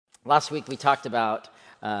Last week we talked about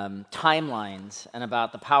timelines and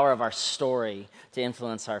about the power of our story to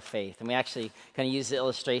influence our faith. And we actually kind of use the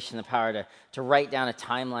illustration, the power to write down a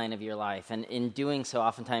timeline of your life. And in doing so,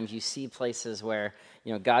 oftentimes you see places where,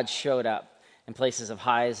 God showed up. In places of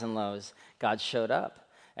highs and lows, God showed up.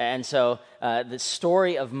 And so the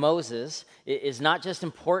story of Moses is not just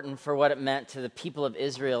important for what it meant to the people of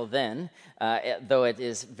Israel then, though it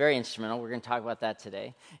is very instrumental. We're going to talk about that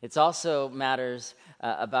today. It also matters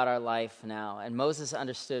about our life now. And Moses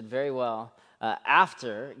understood very well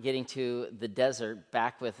after getting to the desert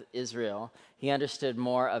back with Israel, he understood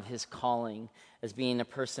more of his calling as being a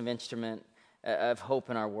person of instrument of hope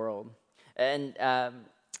in our world. And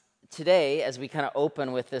today, as we kind of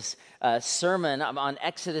open with this sermon on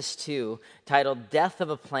Exodus 2, titled Death of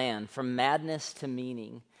a Plan, From Madness to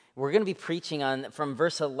Meaning, we're going to be preaching on from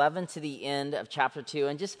verse 11 to the end of chapter 2,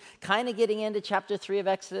 and just kind of getting into chapter 3 of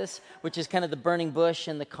Exodus, which is kind of the burning bush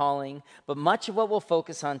and the calling. But much of what we'll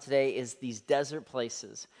focus on today is these desert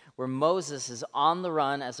places where Moses is on the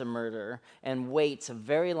run as a murderer and waits a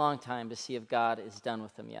very long time to see if God is done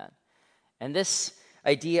with him yet. And this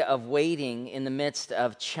idea of waiting in the midst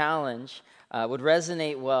of challenge would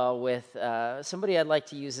resonate well with somebody I'd like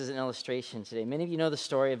to use as an illustration today. Many of you know the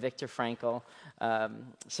story of Viktor Frankl.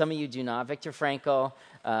 Some of you do not. Viktor Frankl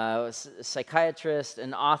was a psychiatrist,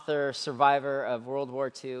 an author, survivor of World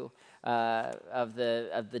War II, of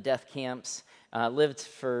the death camps, lived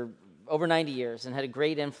for over 90 years and had a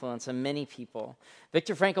great influence on many people.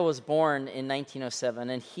 Viktor Frankl was born in 1907,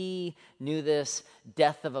 and he knew this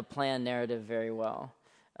death of a plan narrative very well.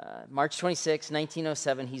 March 26,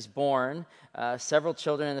 1907, he's born. Several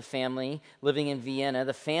children in the family living in Vienna.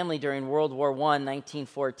 The family during World War I,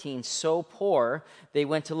 1914, so poor, they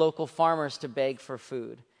went to local farmers to beg for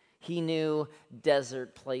food. He knew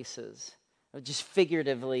desert places. Just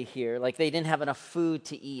figuratively here, like they didn't have enough food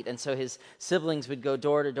to eat, and so his siblings would go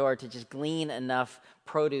door to door to just glean enough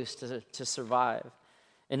produce to survive.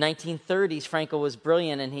 In 1930s, Frankl was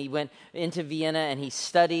brilliant, and he went into Vienna, and he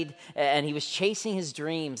studied, and he was chasing his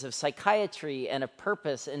dreams of psychiatry and of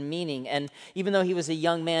purpose and meaning. And even though he was a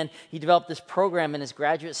young man, he developed this program in his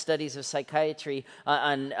graduate studies of psychiatry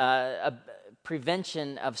on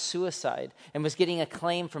prevention of suicide, and was getting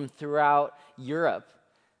acclaim from throughout Europe.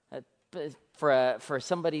 For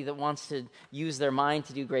somebody that wants to use their mind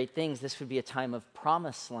to do great things, this would be a time of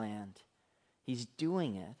promised land. He's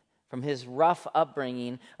doing it. From his rough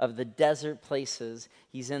upbringing of the desert places,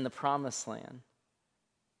 he's in the promised land.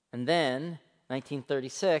 And then,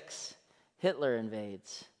 1936, Hitler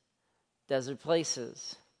invades. Desert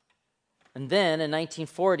places. And then, in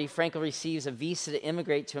 1940, Frankl receives a visa to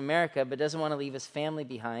immigrate to America, but doesn't want to leave his family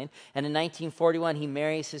behind. And in 1941, he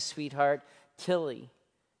marries his sweetheart, Tilly.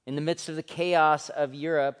 In the midst of the chaos of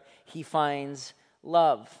Europe, he finds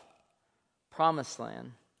love, promised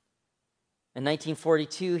land. In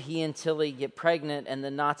 1942, he and Tilly get pregnant, and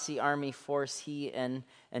the Nazi army force he and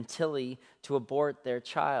Tilly to abort their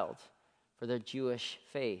child for their Jewish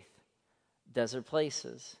faith. Desert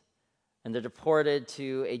places. And they're deported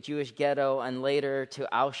to a Jewish ghetto and later to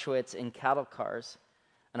Auschwitz in cattle cars.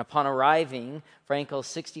 And upon arriving, Frankl's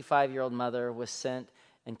 65-year-old mother was sent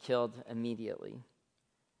and killed immediately.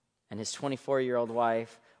 And his 24-year-old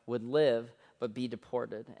wife would live but be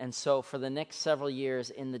deported. And so for the next several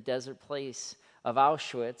years in the desert place of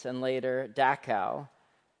Auschwitz and later Dachau,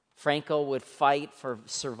 Frankl would fight for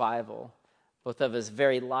survival, both of his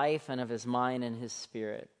very life and of his mind and his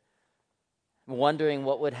spirit, wondering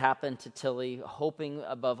what would happen to Tilly, hoping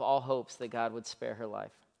above all hopes that God would spare her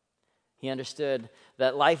life. He understood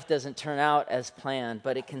that life doesn't turn out as planned,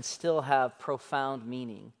 but it can still have profound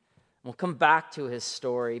meaning. We'll come back to his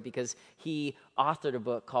story because he authored a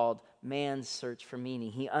book called Man's Search for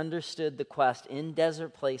Meaning. He understood the quest in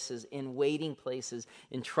desert places, in waiting places,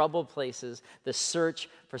 in troubled places, the search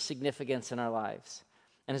for significance in our lives.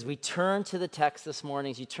 And as we turn to the text this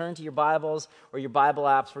morning, as you turn to your Bibles or your Bible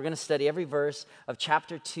apps, we're going to study every verse of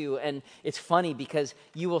chapter 2. And it's funny because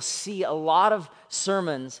you will see a lot of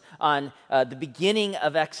sermons on the beginning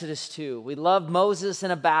of Exodus 2. We love Moses in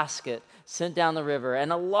a basket sent down the river.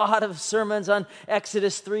 And a lot of sermons on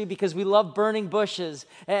Exodus 3 because we love burning bushes,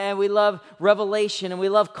 and we love revelation, and we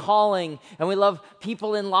love calling, and we love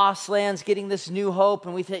people in lost lands getting this new hope.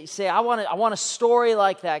 And we say, I want a story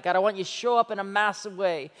like that. God, I want you to show up in a massive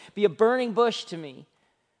way. Be a burning bush to me.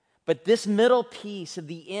 But this middle piece of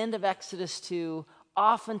the end of Exodus 2,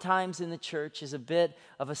 oftentimes in the church, is a bit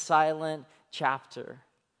of a silent chapter.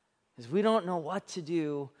 Because we don't know what to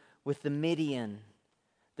do with the Midian,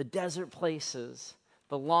 the desert places,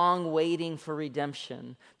 the long waiting for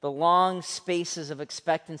redemption, the long spaces of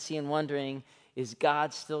expectancy and wondering, is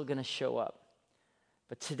God still going to show up?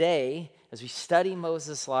 But today, as we study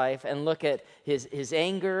Moses' life and look at his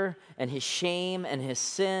anger and his shame and his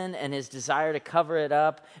sin and his desire to cover it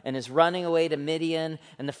up and his running away to Midian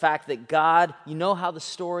and the fact that God, you know how the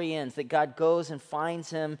story ends, that God goes and finds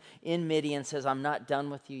him in Midian and says, I'm not done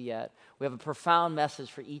with you yet. We have a profound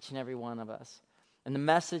message for each and every one of us. And the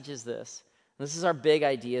message is this. This is our big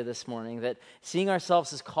idea this morning, that seeing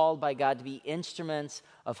ourselves as called by God to be instruments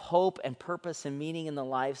of hope and purpose and meaning in the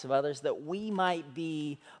lives of others, that we might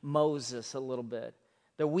be Moses a little bit,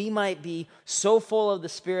 that we might be so full of the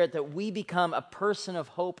Spirit that we become a person of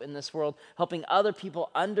hope in this world, helping other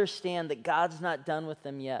people understand that God's not done with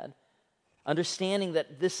them yet. Understanding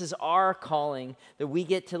that this is our calling, that we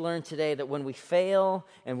get to learn today that when we fail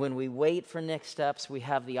and when we wait for next steps, we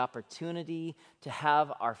have the opportunity to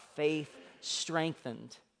have our faith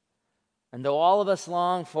strengthened. And though all of us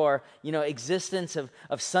long for, existence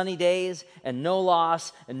of sunny days and no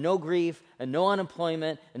loss and no grief and no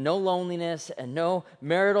unemployment and no loneliness and no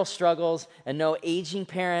marital struggles and no aging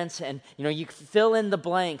parents and, you fill in the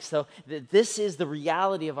blanks. So this is the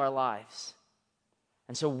reality of our lives.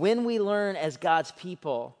 And so when we learn as God's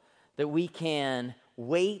people that we can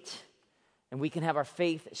wait and we can have our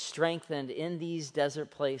faith strengthened in these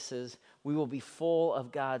desert places, we will be full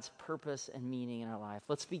of God's purpose and meaning in our life.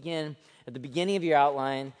 Let's begin at the beginning of your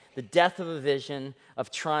outline, the death of a vision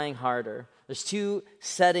of trying harder. There's two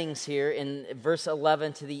settings here in verse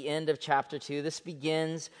 11 to the end of chapter 2. This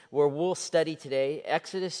begins where we'll study today,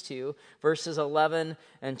 Exodus 2, verses 11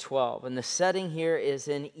 and 12. And the setting here is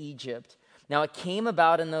in Egypt. Now it came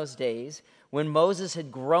about in those days when Moses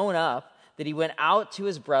had grown up that he went out to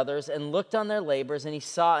his brothers and looked on their labors, and he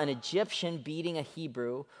saw an Egyptian beating a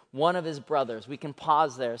Hebrew, one of his brothers. We can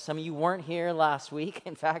pause there. Some of you weren't here last week.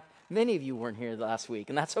 In fact, many of you weren't here last week,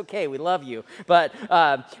 and that's okay. We love you. But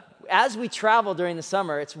as we travel during the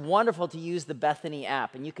summer, it's wonderful to use the Bethany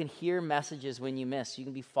app, and you can hear messages when you miss. You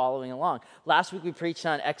can be following along. Last week we preached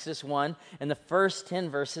on Exodus 1 and the first 10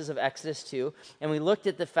 verses of Exodus 2, and we looked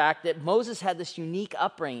at the fact that Moses had this unique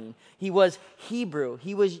upbringing. He was Hebrew.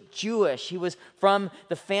 He was Jewish. He was from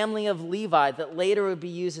the family of Levi that later would be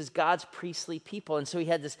used as God's priestly people, and so he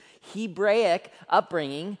had this Hebraic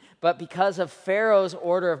upbringing, but because of Pharaoh's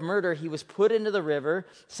order of murder, he was put into the river,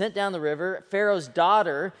 sent down the river. Pharaoh's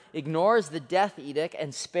daughter ignores the death edict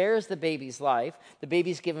and spares the baby's life. The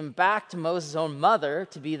baby's given back to Moses' own mother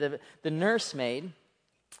to be the nursemaid,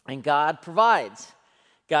 and God provides.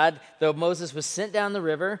 God, though Moses was sent down the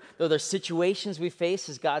river, though there's situations we face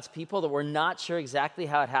as God's people that we're not sure exactly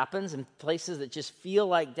how it happens, and places that just feel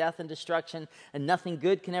like death and destruction and nothing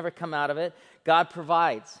good can ever come out of it, God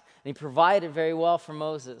provides. And he provided very well for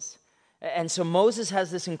Moses. And so Moses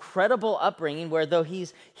has this incredible upbringing where though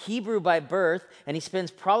he's Hebrew by birth, and he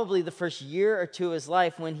spends probably the first year or two of his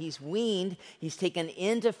life, when he's weaned, he's taken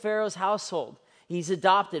into Pharaoh's household. He's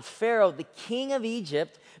adopted. Pharaoh, the king of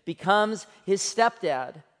Egypt, becomes his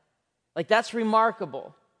stepdad. Like, that's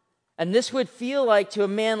remarkable. And this would feel like, to a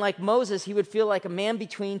man like Moses, he would feel like a man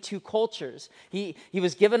between two cultures. He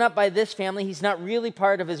was given up by this family. He's not really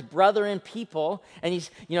part of his brother and people. And he's,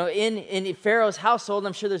 in Pharaoh's household.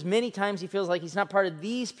 I'm sure there's many times he feels like he's not part of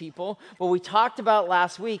these people. What we talked about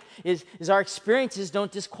last week is our experiences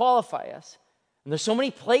don't disqualify us. And there's so many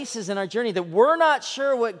places in our journey that we're not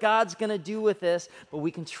sure what God's going to do with this, but we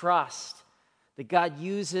can trust that God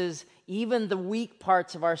uses even the weak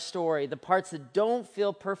parts of our story, the parts that don't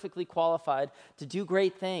feel perfectly qualified, to do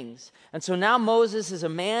great things. And so now Moses is a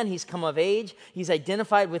man. He's come of age. He's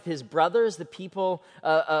identified with his brothers, the people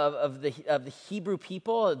of the Hebrew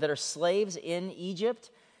people that are slaves in Egypt.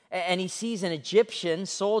 And he sees an Egyptian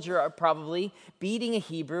soldier probably beating a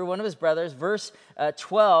Hebrew, one of his brothers. Verse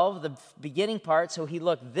 12, the beginning part, so he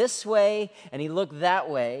looked this way and he looked that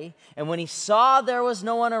way. And when he saw there was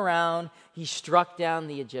no one around, he struck down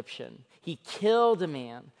the Egyptian. He killed a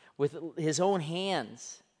man with his own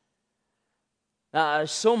hands.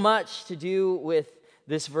 So much to do with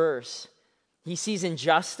this verse. He sees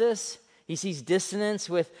injustice. He sees dissonance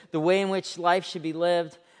with the way in which life should be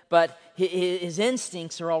lived. But his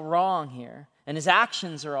instincts are all wrong here, and his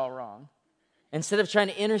actions are all wrong. Instead of trying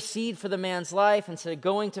to intercede for the man's life, instead of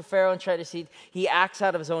going to Pharaoh and trying to intercede, he acts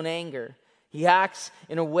out of his own anger. He acts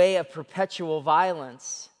in a way of perpetual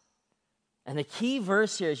violence. And the key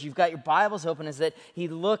verse here, as you've got your Bibles open, is that he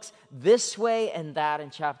looks this way and that in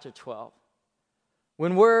chapter 12.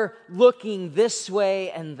 When we're looking this way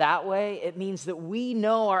and that way, it means that we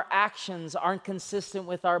know our actions aren't consistent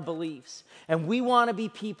with our beliefs. And we want to be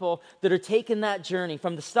people that are taking that journey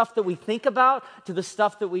from the stuff that we think about to the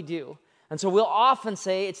stuff that we do. And so we'll often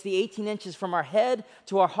say it's the 18 inches from our head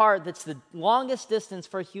to our heart that's the longest distance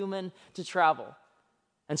for a human to travel.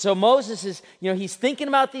 And so Moses is, he's thinking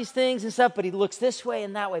about these things and stuff, but he looks this way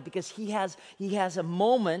and that way because he has a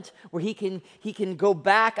moment where he can go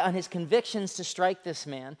back on his convictions to strike this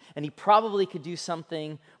man, and he probably could do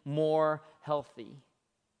something more healthy.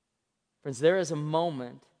 Friends, there is a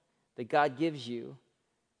moment that God gives you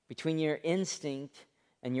between your instinct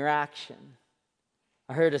and your action.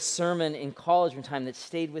 I heard a sermon in college one time that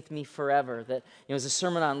stayed with me forever, that it was a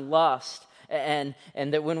sermon on lust, and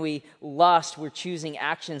that when we lust, we're choosing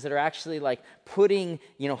actions that are actually like putting,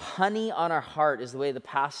 honey on our heart, is the way the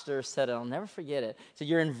pastor said it. I'll never forget it. So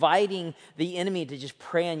you're inviting the enemy to just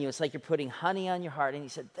prey on you. It's like you're putting honey on your heart. And he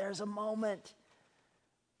said, there's a moment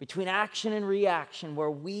between action and reaction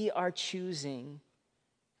where we are choosing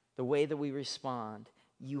the way that we respond.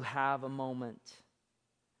 You have a moment.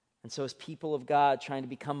 And so as people of God trying to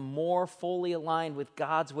become more fully aligned with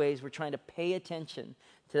God's ways, we're trying to pay attention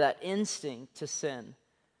to that instinct to sin.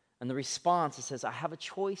 And the response, it says, I have a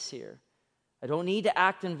choice here. I don't need to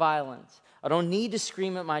act in violence. I don't need to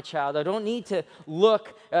scream at my child. I don't need to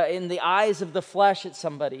look in the eyes of the flesh at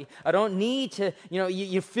somebody. I don't need to,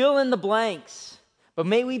 you fill in the blanks. But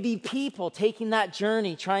may we be people taking that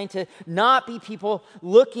journey, trying to not be people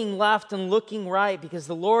looking left and looking right, because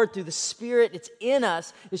the Lord, through the Spirit that's in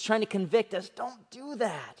us, is trying to convict us. Don't do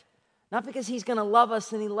that. Not because he's going to love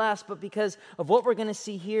us any less, but because of what we're going to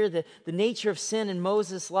see here, the nature of sin in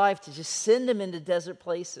Moses' life, to just send him into desert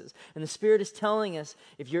places. And the Spirit is telling us,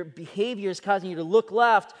 if your behavior is causing you to look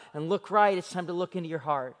left and look right, it's time to look into your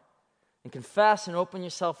heart and confess and open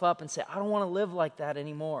yourself up and say, I don't want to live like that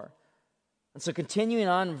anymore. And so continuing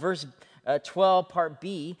on in verse 12, part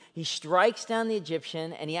B, he strikes down the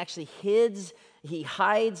Egyptian, and he actually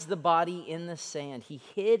hides the body in the sand. He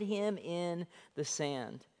hid him in the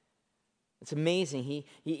sand. It's amazing.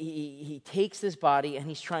 He takes this body and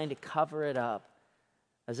he's trying to cover it up,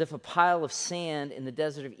 as if a pile of sand in the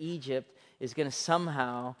desert of Egypt is going to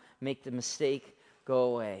somehow make the mistake go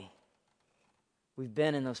away. We've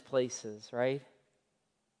been in those places, right?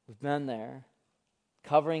 We've been there.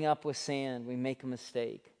 Covering up with sand, we make a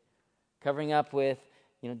mistake. Covering up with,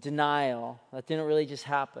 denial, that didn't really just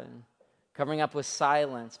happen. Covering up with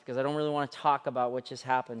silence, because I don't really want to talk about what just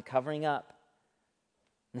happened. Covering up.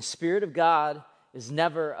 And the Spirit of God is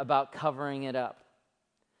never about covering it up.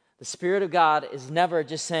 The Spirit of God is never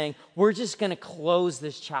just saying, we're just going to close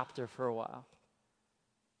this chapter for a while.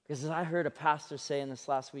 Because as I heard a pastor say in this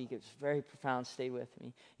last week, it was very profound, stay with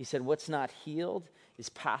me. He said, what's not healed is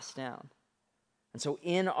passed down. And so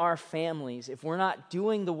in our families, if we're not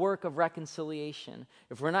doing the work of reconciliation,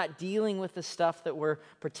 if we're not dealing with the stuff that we're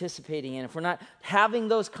participating in, if we're not having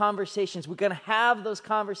those conversations, we're going to have those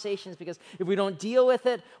conversations, because if we don't deal with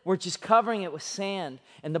it, we're just covering it with sand.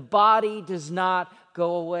 And the body does not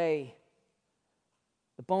go away.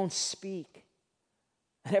 The bones speak.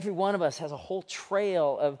 And every one of us has a whole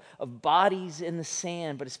trail of bodies in the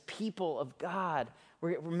sand, but as people of God,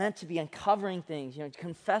 we're meant to be uncovering things,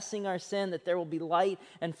 confessing our sin, that there will be light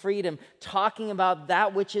and freedom, talking about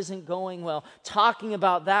that which isn't going well, talking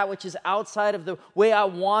about that which is outside of the way I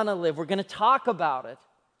want to live. We're going to talk about it.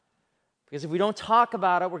 Because if we don't talk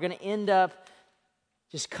about it, we're going to end up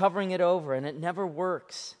just covering it over, and it never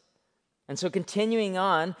works. And so continuing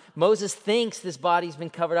on, Moses thinks this body's been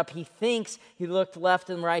covered up. He thinks he looked left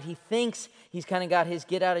and right. He thinks he's kind of got his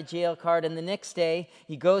get out of jail card. And the next day,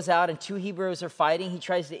 he goes out and two Hebrews are fighting. He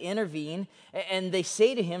tries to intervene. And they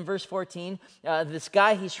say to him, verse 14, this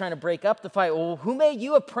guy he's trying to break up the fight, well, who made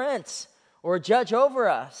you a prince or a judge over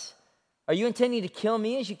us? Are you intending to kill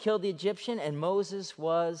me as you killed the Egyptian? And Moses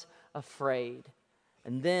was afraid.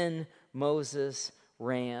 And then Moses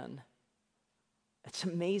ran. It's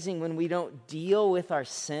amazing when we don't deal with our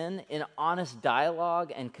sin in honest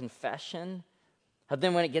dialogue and confession, how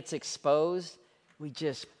then when it gets exposed, we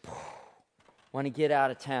just want to get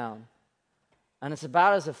out of town. And it's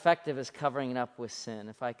about as effective as covering it up with sin,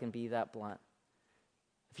 if I can be that blunt.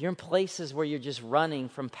 If you're in places where you're just running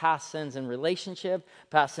from past sins in relationship,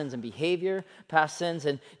 past sins in behavior, past sins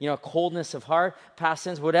in, coldness of heart, past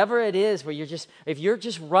sins, whatever it is, where if you're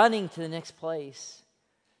just running to the next place,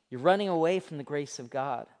 you're running away from the grace of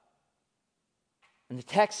God. And the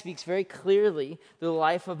text speaks very clearly through the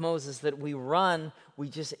life of Moses that we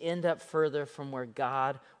just end up further from where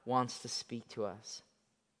God wants to speak to us.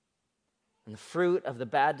 And the fruit of the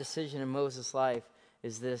bad decision in Moses' life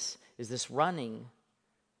is this running.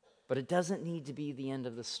 But it doesn't need to be the end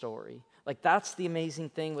of the story. Like, that's the amazing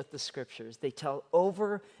thing with the scriptures. They tell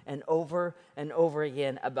over and over and over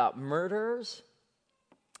again about murderers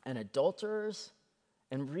and adulterers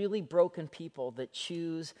and really broken people that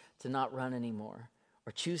choose to not run anymore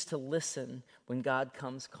or choose to listen when God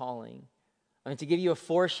comes calling. I mean, to give you a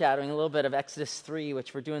foreshadowing, a little bit of Exodus 3,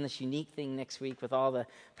 which we're doing this unique thing next week with all the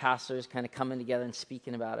pastors kind of coming together and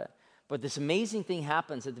speaking about it. But this amazing thing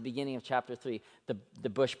happens at the beginning of chapter 3. The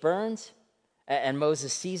bush burns, and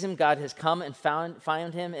Moses sees him. God has come and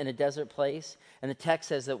found him in a desert place. And the text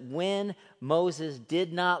says that when Moses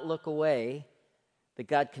did not look away, that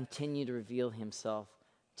God continued to reveal himself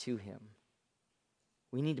to him.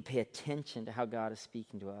 We need to pay attention to how God is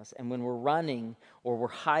speaking to us. And when we're running or we're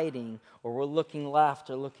hiding or we're looking left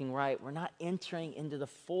or looking right, we're not entering into the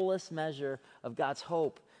fullest measure of God's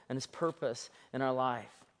hope and his purpose in our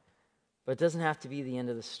life. But it doesn't have to be the end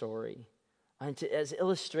of the story. And as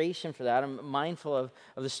illustration for that, I'm mindful of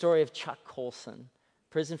the story of Chuck Colson,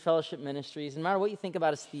 Prison Fellowship Ministries. No matter what you think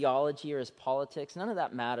about his theology or his politics, none of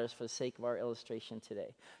that matters for the sake of our illustration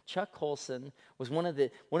today. Chuck Colson was one of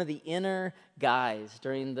the inner guys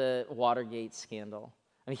during the Watergate scandal.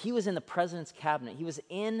 I mean, he was in the president's cabinet. He was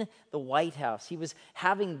in the White House. He was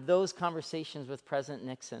having those conversations with President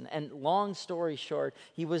Nixon. And long story short,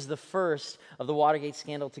 he was the first of the Watergate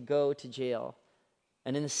scandal to go to jail.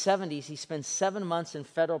 And in the 70s, he spent 7 months in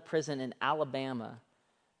federal prison in Alabama,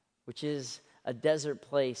 which is a desert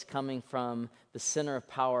place coming from the center of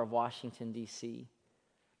power of Washington, D.C.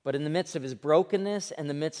 But in the midst of his brokenness, and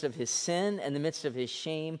the midst of his sin, and the midst of his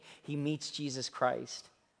shame, he meets Jesus Christ.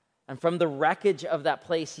 And from the wreckage of that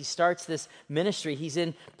place, he starts this ministry. He's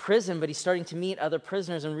in prison, but he's starting to meet other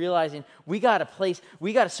prisoners and realizing, we got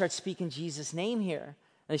to start speaking Jesus' name here.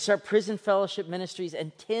 And they start Prison Fellowship Ministries,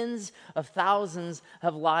 and tens of thousands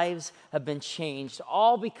of lives have been changed,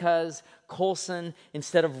 all because Colson,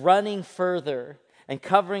 instead of running further and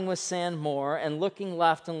covering with sand more and looking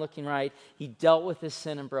left and looking right, he dealt with his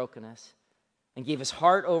sin and brokenness and gave his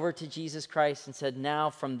heart over to Jesus Christ and said, now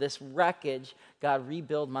from this wreckage, God,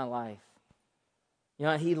 rebuild my life. You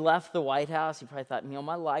know, he left the White House. He probably thought,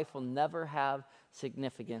 my life will never have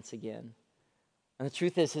significance again. And the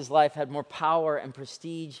truth is, his life had more power and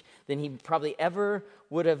prestige than he probably ever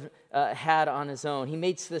would have had on his own. He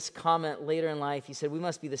makes this comment later in life. He said, we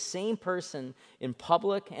must be the same person in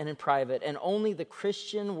public and in private, and only the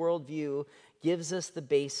Christian worldview gives us the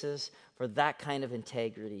basis for that kind of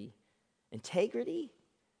integrity. Integrity?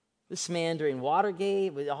 This man during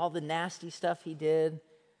Watergate, with all the nasty stuff he did,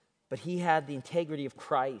 but he had the integrity of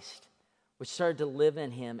Christ, which started to live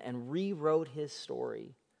in him and rewrote his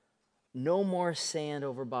story. No more sand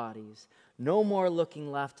over bodies. No more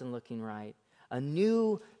looking left and looking right. A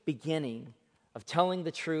new beginning of telling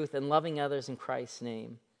the truth and loving others in Christ's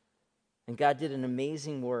name. And God did an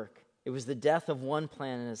amazing work. It was the death of one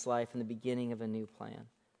plan in his life and the beginning of a new plan.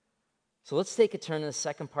 So let's take a turn to the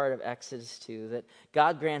second part of Exodus 2, that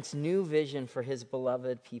God grants new vision for his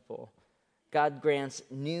beloved people. God grants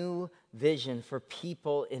new vision for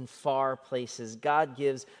people in far places. God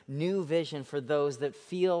gives new vision for those that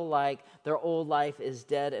feel like their old life is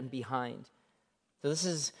dead and behind. So this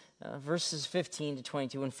is verses 15 to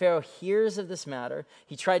 22. When Pharaoh hears of this matter,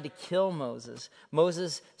 he tried to kill Moses.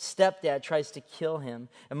 Moses' stepdad tries to kill him.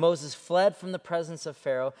 And Moses fled from the presence of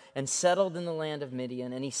Pharaoh and settled in the land of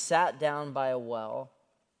Midian. And he sat down by a well.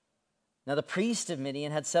 Now the priest of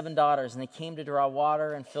Midian had 7 daughters, and they came to draw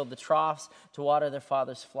water and filled the troughs to water their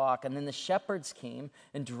father's flock. And then the shepherds came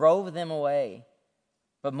and drove them away.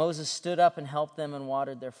 But Moses stood up and helped them and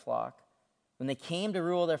watered their flock. When they came to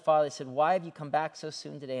rule their father, they said, why have you come back so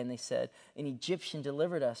soon today? And they said, an Egyptian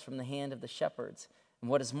delivered us from the hand of the shepherds.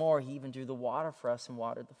 And what is more, he even drew the water for us and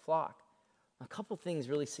watered the flock. A couple things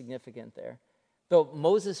really significant there. Though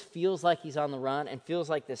Moses feels like he's on the run and feels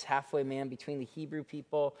like this halfway man between the Hebrew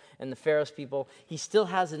people and the Pharaoh's people, he still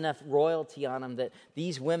has enough royalty on him that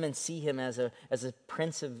these women see him as a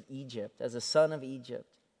prince of Egypt, as a son of Egypt.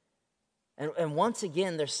 And once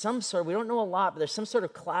again, there's some sort, we don't know a lot, but there's some sort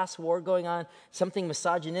of class war going on, something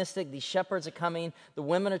misogynistic. These shepherds are coming. The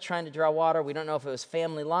women are trying to draw water. We don't know if it was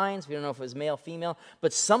family lines. We don't know if it was male, female.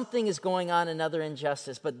 But something is going on, another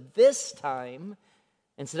injustice. But this time,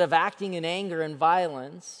 instead of acting in anger and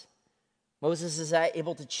violence, Moses is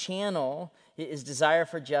able to channel his desire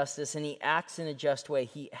for justice, and he acts in a just way.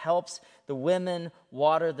 He helps the women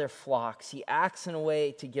water their flocks. He acts in a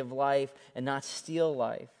way to give life and not steal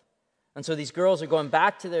life. And so these girls are going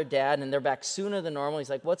back to their dad, and they're back sooner than normal. He's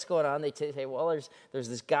like, what's going on? They say, well, there's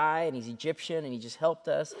this guy, and he's Egyptian, and he just helped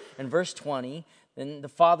us. And verse 20, then the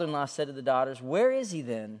father-in-law said to the daughters, where is he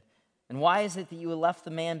then? And why is it that you left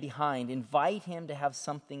the man behind? Invite him to have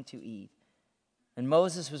something to eat. And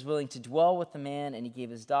Moses was willing to dwell with the man, and he gave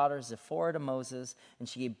his daughter Zipporah to Moses, and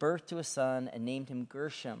she gave birth to a son and named him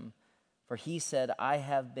Gershom, for he said, I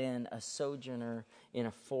have been a sojourner in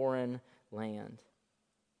a foreign land.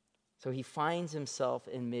 So he finds himself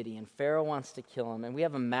in Midian. Pharaoh wants to kill him, and we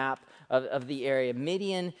have a map of the area.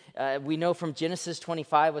 Midian, we know from Genesis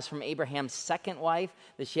 25, was from Abraham's second wife,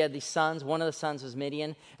 that she had these sons. One of the sons was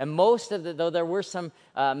Midian. And though there were some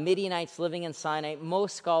Midianites living in Sinai,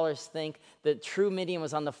 most scholars think that true Midian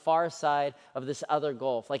was on the far side of this other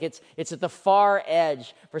gulf. Like it's at the far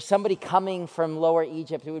edge. For somebody coming from Lower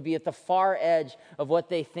Egypt, it would be at the far edge of what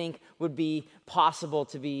they think would be possible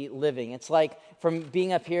to be living. It's like from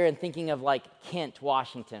being up here and thinking of like Kent,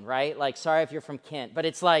 Washington, right? Like, sorry if you're from Kent, but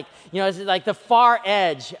it's like, it's like the far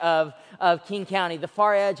edge of King County, the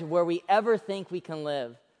far edge of where we ever think we can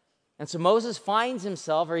live. And so Moses finds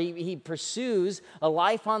himself, or he pursues a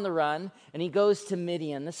life on the run, and he goes to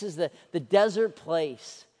Midian. This is the desert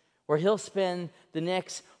place where he'll spend the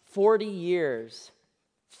next 40 years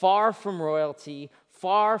far from royalty,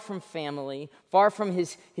 far from family, far from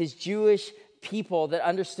his Jewish people that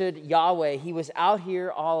understood Yahweh. He was out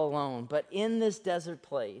here all alone. But in this desert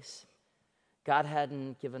place, God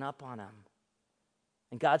hadn't given up on him.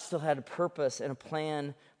 And God still had a purpose and a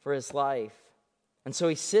plan for his life. And so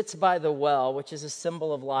he sits by the well, which is a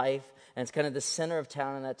symbol of life, and it's kind of the center of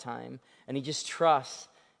town in that time. And he just trusts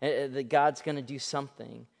that God's going to do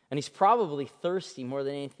something. And he's probably thirsty more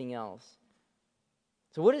than anything else.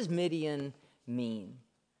 So what does Midian mean?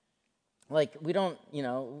 Like, we don't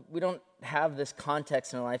have this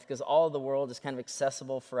context in our life because all of the world is kind of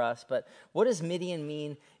accessible for us. But what does Midian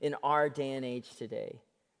mean in our day and age today?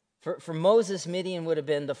 For Moses, Midian would have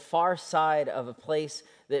been the far side of a place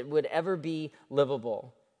that would ever be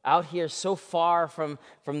livable. Out here so far from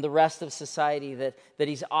the rest of society that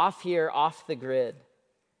he's off here, off the grid.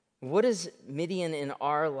 What does Midian in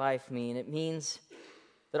our life mean? It means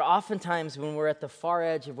that oftentimes when we're at the far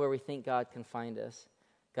edge of where we think God can find us,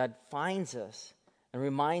 God finds us and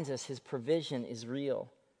reminds us his provision is real.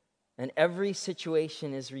 And every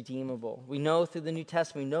situation is redeemable. We know through the New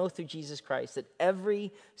Testament, we know through Jesus Christ that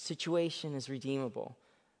every situation is redeemable.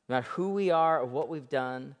 No matter who we are or what we've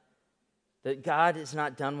done, that God is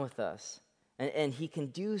not done with us. And he can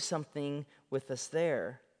do something with us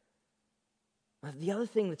there. The other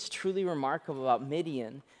thing that's truly remarkable about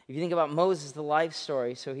Midian, if you think about Moses, the life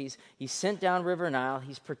story, so he's sent down River Nile,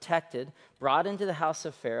 he's protected, brought into the house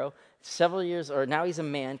of Pharaoh, several years, or now he's a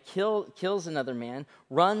man, kills another man,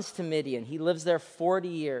 runs to Midian. He lives there 40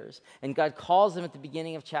 years, and God calls him at the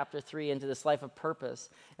beginning of chapter 3 into this life of purpose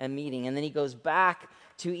and meeting. And then he goes back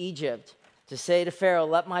to Egypt to say to Pharaoh,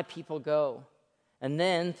 let my people go. And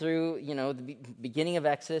then through, the beginning of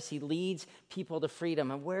Exodus, he leads people to freedom.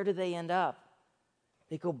 And where do they end up?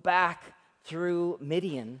 They go back through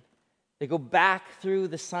Midian. They go back through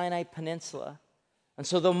the Sinai Peninsula. And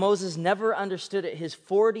so though Moses never understood it, his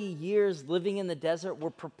 40 years living in the desert were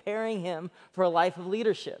preparing him for a life of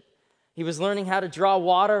leadership. He was learning how to draw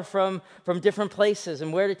water from different places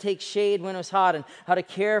and where to take shade when it was hot and how to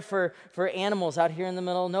care for animals out here in the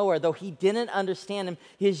middle of nowhere. Though he didn't understand him,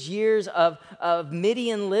 his years of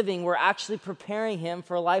Midian living were actually preparing him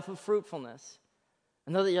for a life of fruitfulness.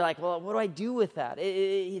 I know that you're like, well, what do I do with that?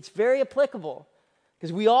 It's very applicable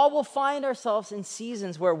because we all will find ourselves in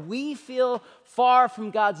seasons where we feel far from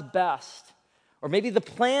God's best. Or maybe the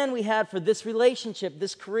plan we had for this relationship,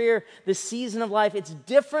 this career, this season of life, it's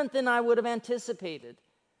different than I would have anticipated.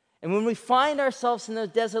 And when we find ourselves in those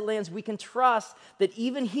desert lands, we can trust that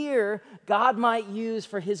even here, God might use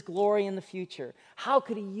for his glory in the future. How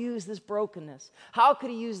could he use this brokenness? How could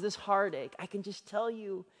he use this heartache? I can just tell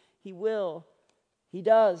you, he will. He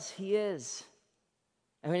does. He is.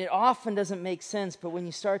 I mean, it often doesn't make sense, but when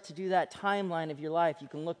you start to do that timeline of your life, you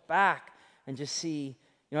can look back and just see,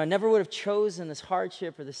 I never would have chosen this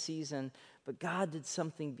hardship or this season, but God did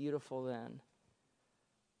something beautiful then.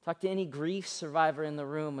 Talk to any grief survivor in the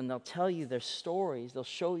room, and they'll tell you their stories. They'll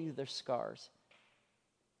show you their scars.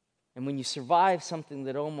 And when you survive something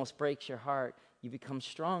that almost breaks your heart, you become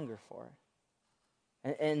stronger for it.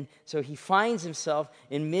 And so he finds himself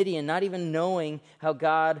in Midian, not even knowing how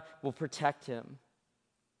God will protect him.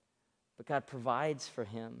 But God provides for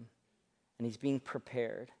him, and he's being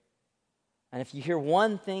prepared. And if you hear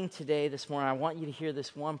one thing today, this morning, I want you to hear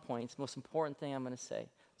this one point. It's the most important thing I'm going to say.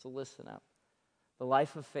 So listen up. The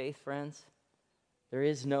life of faith, friends, there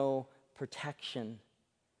is no protection.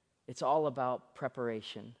 It's all about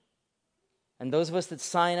preparation. And those of us that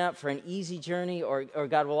sign up for an easy journey or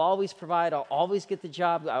God will always provide, I'll always get the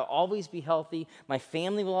job, I'll always be healthy, my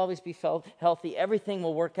family will always be healthy, everything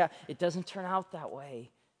will work out. It doesn't turn out that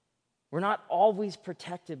way. We're not always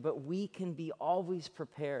protected, but we can be always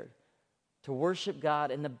prepared. to worship God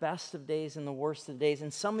in the best of days and the worst of days.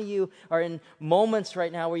 And some of you are in moments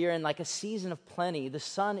right now where you're in like a season of plenty. The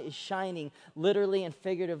sun is shining literally and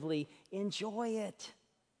figuratively. Enjoy it.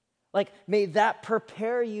 Like, may that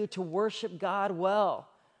prepare you to worship God well,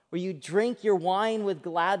 where you drink your wine with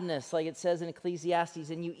gladness, like it says in Ecclesiastes,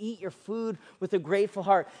 and you eat your food with a grateful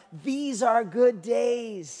heart. These are good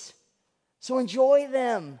days, so enjoy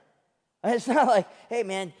them. And it's not like, hey,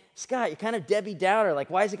 man, Scott, you're kind of Debbie Downer. Like,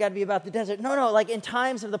 why has it got to be about the desert? No, like in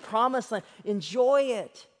times of the promised land, enjoy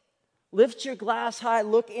it. Lift your glass high,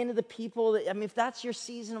 look into the people. If that's your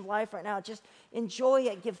season of life right now, just enjoy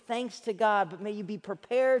it. Give thanks to God, but may you be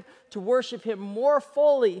prepared to worship him more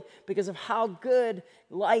fully because of how good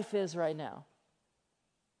life is right now.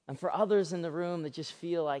 And for others in the room that just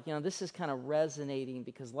feel like, this is kind of resonating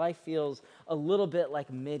because life feels a little bit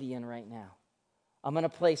like Midian right now. I'm in a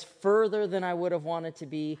place further than I would have wanted to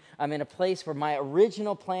be. I'm in a place where my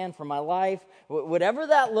original plan for my life, whatever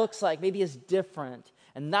that looks like, maybe is different,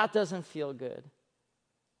 and that doesn't feel good.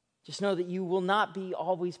 Just know that you will not be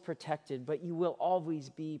always protected, but you will always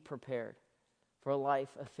be prepared for a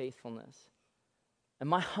life of faithfulness. And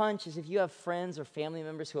my hunch is if you have friends or family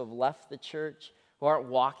members who have left the church, who aren't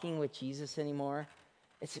walking with Jesus anymore,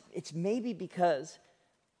 it's maybe because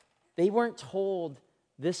they weren't told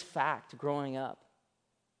this fact growing up,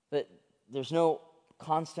 that there's no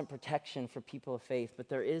constant protection for people of faith, but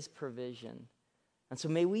there is provision. And so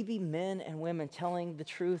may we be men and women telling the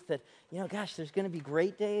truth that, there's going to be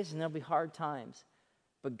great days and there'll be hard times,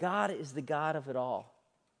 but God is the God of it all.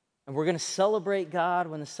 And we're going to celebrate God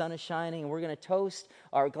when the sun is shining, and we're going to toast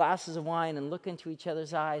our glasses of wine and look into each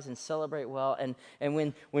other's eyes and celebrate well. And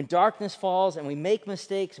when darkness falls and we make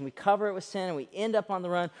mistakes and we cover it with sin and we end up on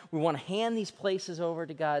the run, we want to hand these places over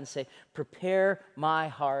to God and say, prepare my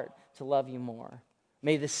heart to love you more.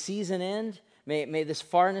 May this season end. May this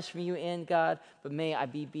farness from you end, God, but may I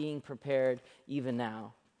be being prepared even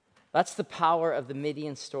now. That's the power of the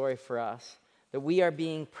Midian story for us, that we are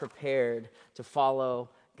being prepared to follow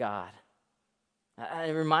God.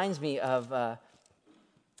 It reminds me of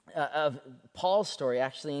Paul's story,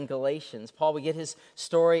 actually, in Galatians. Paul, we get his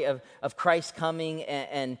story of Christ coming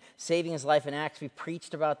and saving his life in Acts. We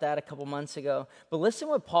preached about that a couple months ago. But listen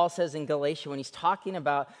what Paul says in Galatia when he's talking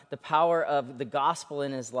about the power of the gospel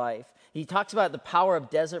in his life. He talks about the power of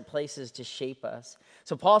desert places to shape us.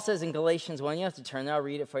 So Paul says in Galatians 1, you have to turn there, I'll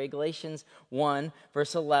read it for you. Galatians 1,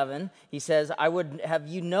 verse 11, he says, I would have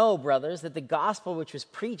you know, brothers, that the gospel which was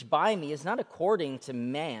preached by me is not according to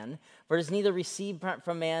man, for it is neither received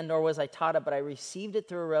from man, nor was I taught it, but I received it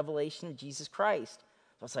through a revelation of Jesus Christ.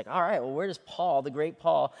 So it's like, all right, well, where does Paul, the great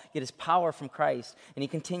Paul, get his power from Christ? And he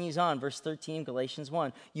continues on, verse 13, Galatians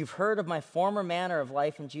 1. You've heard of my former manner of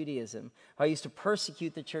life in Judaism, how I used to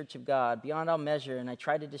persecute the church of God beyond all measure, and I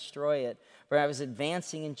tried to destroy it, for I was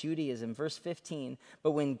advancing in Judaism. Verse 15,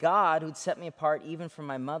 but when God, who'd set me apart even from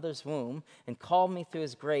my mother's womb and called me through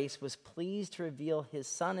his grace, was pleased to reveal his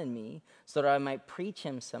Son in me so that I might preach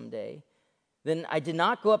him someday, then I did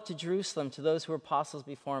not go up to Jerusalem to those who were apostles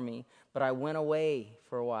before me, but I went away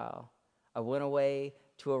for a while. I went away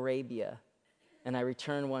to Arabia, and I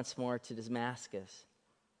returned once more to Damascus.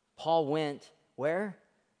 Paul went where?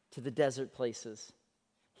 To the desert places.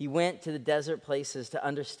 He went to the desert places to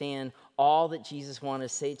understand all that Jesus wanted to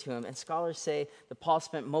say to him. And scholars say that Paul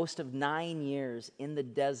spent most of 9 years in the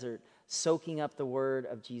desert soaking up the word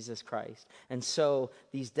of Jesus Christ. And so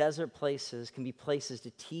these desert places can be places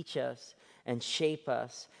to teach us and shape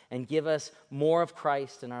us and give us more of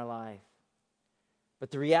Christ in our life. But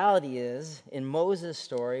the reality is, in Moses'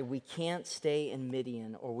 story, we can't stay in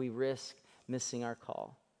Midian or we risk missing our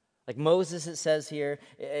call. Like Moses, it says here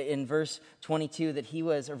in verse 22 that he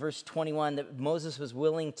was, or verse 21, that Moses was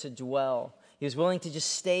willing to dwell. He was willing to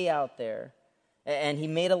just stay out there. And he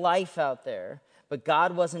made a life out there. But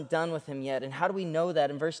God wasn't done with him yet. And how do we know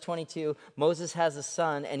that? In verse 22, Moses has a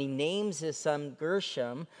son, and he names his son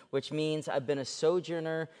Gershom, which means I've been a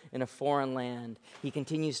sojourner in a foreign land. He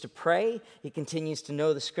continues to pray. He continues to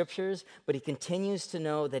know the scriptures, but he continues to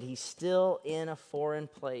know that he's still in a foreign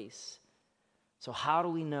place. So how do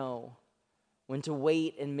we know when to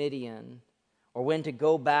wait in Midian, or when to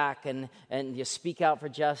go back and you speak out for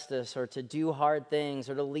justice, or to do hard things,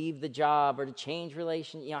 or to leave the job, or to change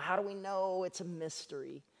relations? How do we know? It's a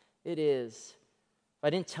mystery. It is. If I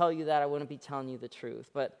didn't tell you that, I wouldn't be telling you the truth.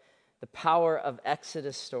 But the power of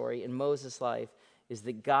Exodus story in Moses' life is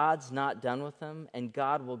that God's not done with him, and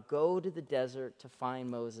God will go to the desert to find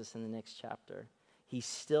Moses in the next chapter. He's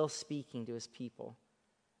still speaking to his people.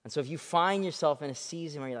 And so if you find yourself in a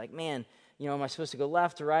season where you're like, man, am I supposed to go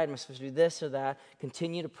left or right? Am I supposed to do this or that?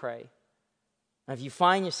 Continue to pray. And if you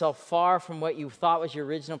find yourself far from what you thought was your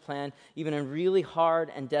original plan, even in really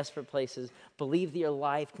hard and desperate places, believe that your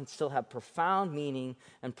life can still have profound meaning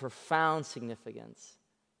and profound significance.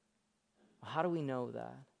 Well, how do we know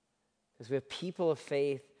that? Because we have people of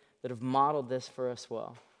faith that have modeled this for us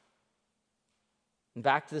well. And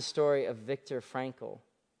back to the story of Viktor Frankl.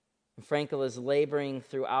 And Frankl is laboring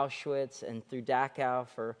through Auschwitz and through Dachau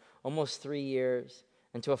for almost 3 years,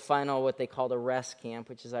 and to a final, what they called a rest camp,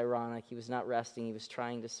 which is ironic. He was not resting, he was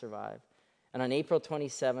trying to survive. And on April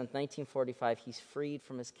 27th, 1945, he's freed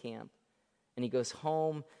from his camp. And he goes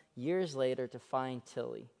home years later to find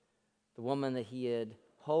Tilly, the woman that he had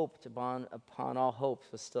hoped upon all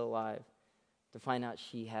hopes was still alive, to find out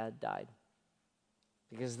she had died.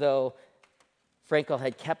 Because though Frankl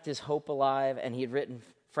had kept his hope alive, and he had written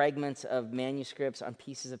fragments of manuscripts on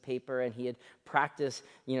pieces of paper, and he had practiced,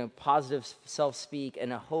 positive self-speak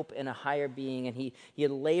and a hope in a higher being, and he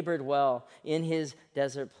had labored well in his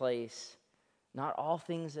desert place. Not all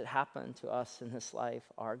things that happen to us in this life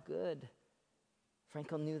are good.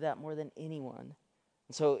 Frankl knew that more than anyone.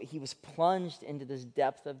 And so he was plunged into this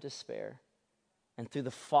depth of despair. And through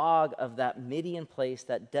the fog of that Midian place,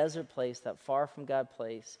 that desert place, that far from God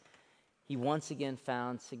place, he once again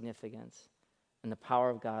found significance and the power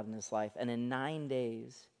of God in his life. And in 9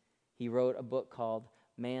 days, he wrote a book called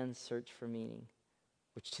Man's Search for Meaning,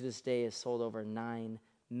 which to this day has sold over 9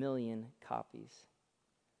 million copies.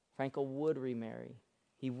 Frankl would remarry.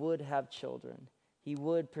 He would have children. He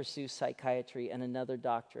would pursue psychiatry and another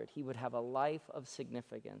doctorate. He would have a life of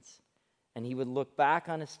significance. And he would look back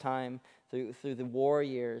on his time through the war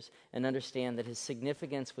years and understand that his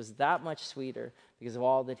significance was that much sweeter because of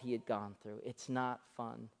all that he had gone through. It's not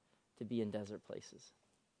fun to be in desert places.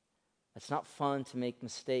 It's not fun to make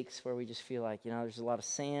mistakes where we just feel like, there's a lot of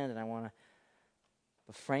sand and I want to.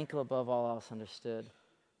 But Frankl, above all else, understood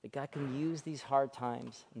that God can use these hard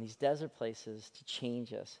times and these desert places to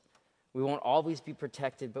change us. We won't always be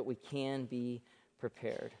protected, but we can be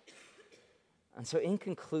prepared. And so in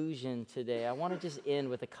conclusion today, I want to just end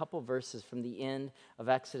with a couple verses from the end of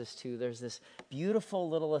Exodus 2. There's this beautiful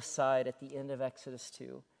little aside at the end of Exodus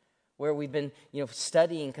 2 where we've been,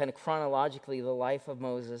 studying kind of chronologically the life of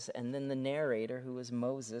Moses, and then the narrator, who was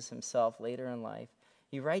Moses himself later in life,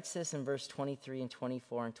 he writes this in verse 23 and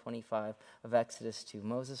 24 and 25 of Exodus 2.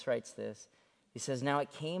 Moses writes this. He says, "Now it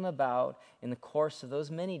came about in the course of those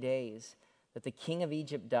many days that the king of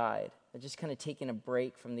Egypt died." I'm just kind of taking a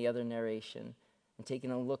break from the other narration and taking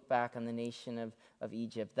a look back on the nation of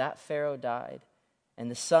Egypt. That Pharaoh died, and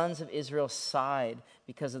the sons of Israel sighed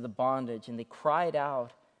because of the bondage, and they cried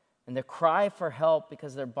out, and their cry for help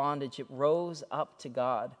because of their bondage, it rose up to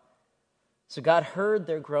God. So God heard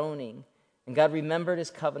their groaning, and God remembered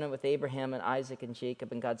his covenant with Abraham and Isaac and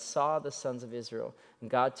Jacob, and God saw the sons of Israel,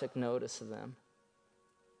 and God took notice of them.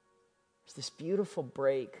 There's this beautiful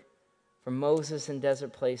break from Moses in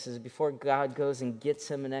desert places before God goes and gets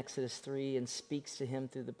him in Exodus 3 and speaks to him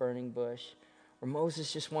through the burning bush, where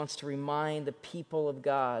Moses just wants to remind the people of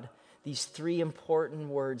God these 3 important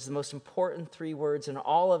words, the most important 3 words in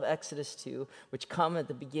all of Exodus 2, which come at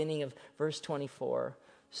the beginning of verse 24.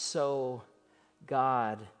 So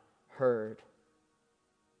God heard.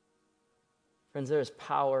 Friends, there is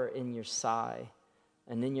power in your sigh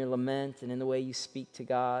and in your lament and in the way you speak to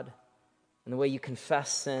God and the way you confess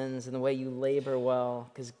sins and the way you labor well,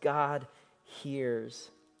 because God hears.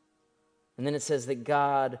 And then it says that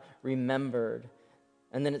God remembered.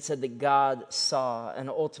 And then it said that God saw. And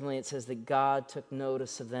ultimately it says that God took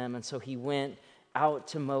notice of them. And so he went out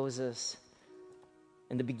to Moses.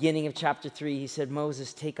 In the beginning of chapter 3, he said,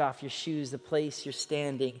 "Moses, take off your shoes. The place you're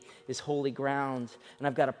standing is holy ground. And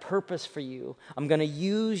I've got a purpose for you. I'm going to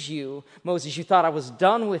use you. Moses, you thought I was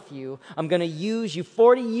done with you. I'm going to use you.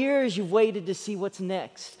 40 years you've waited to see what's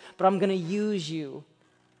next. But I'm going to use you.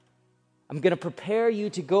 I'm going to prepare you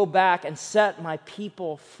to go back and set my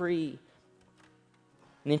people free."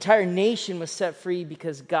 And the entire nation was set free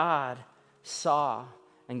because God saw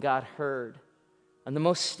and God heard. And the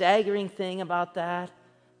most staggering thing about that,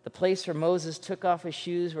 the place where Moses took off his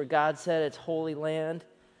shoes, where God said it's holy land,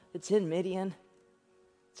 it's in Midian.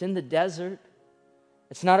 It's in the desert.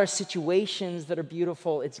 It's not our situations that are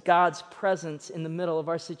beautiful. It's God's presence in the middle of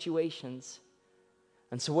our situations.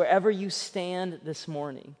 And so wherever you stand this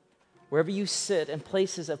morning, wherever you sit in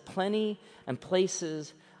places of plenty and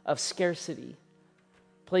places of scarcity,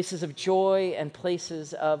 places of joy and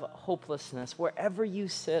places of hopelessness, wherever you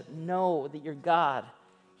sit, know that your God,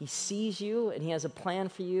 he sees you and he has a plan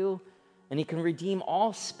for you, and he can redeem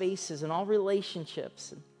all spaces and all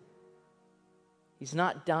relationships. He's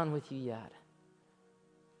not done with you yet.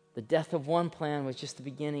 The death of one plan was just the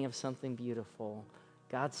beginning of something beautiful.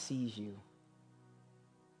 God sees you.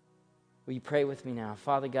 Will you pray with me now?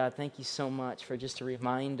 Father God, thank you so much for just a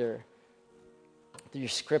reminder through your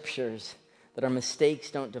scriptures that our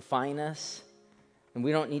mistakes don't define us, and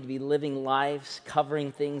we don't need to be living lives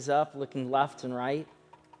covering things up, looking left and right.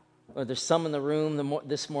 Or there's some in the room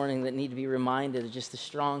this morning that need to be reminded of just the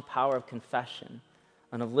strong power of confession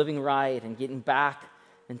and of living right and getting back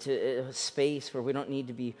into a space where we don't need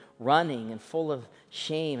to be running and full of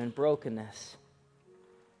shame and brokenness.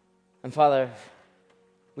 And Father,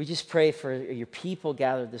 we just pray for your people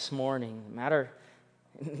gathered this morning, no matter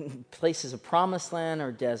places of promised land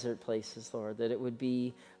or desert places, Lord, that it would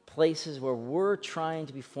be places where we're trying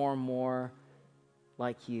to be formed more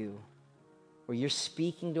like you, where you're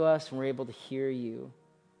speaking to us and we're able to hear you.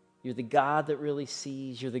 You're the God that really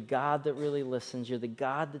sees. You're the God that really listens. You're the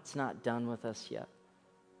God that's not done with us yet.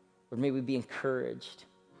 Lord, may we be encouraged.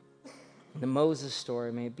 The Moses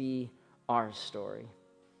story may be our story.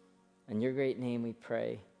 In your great name we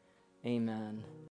pray. Amen.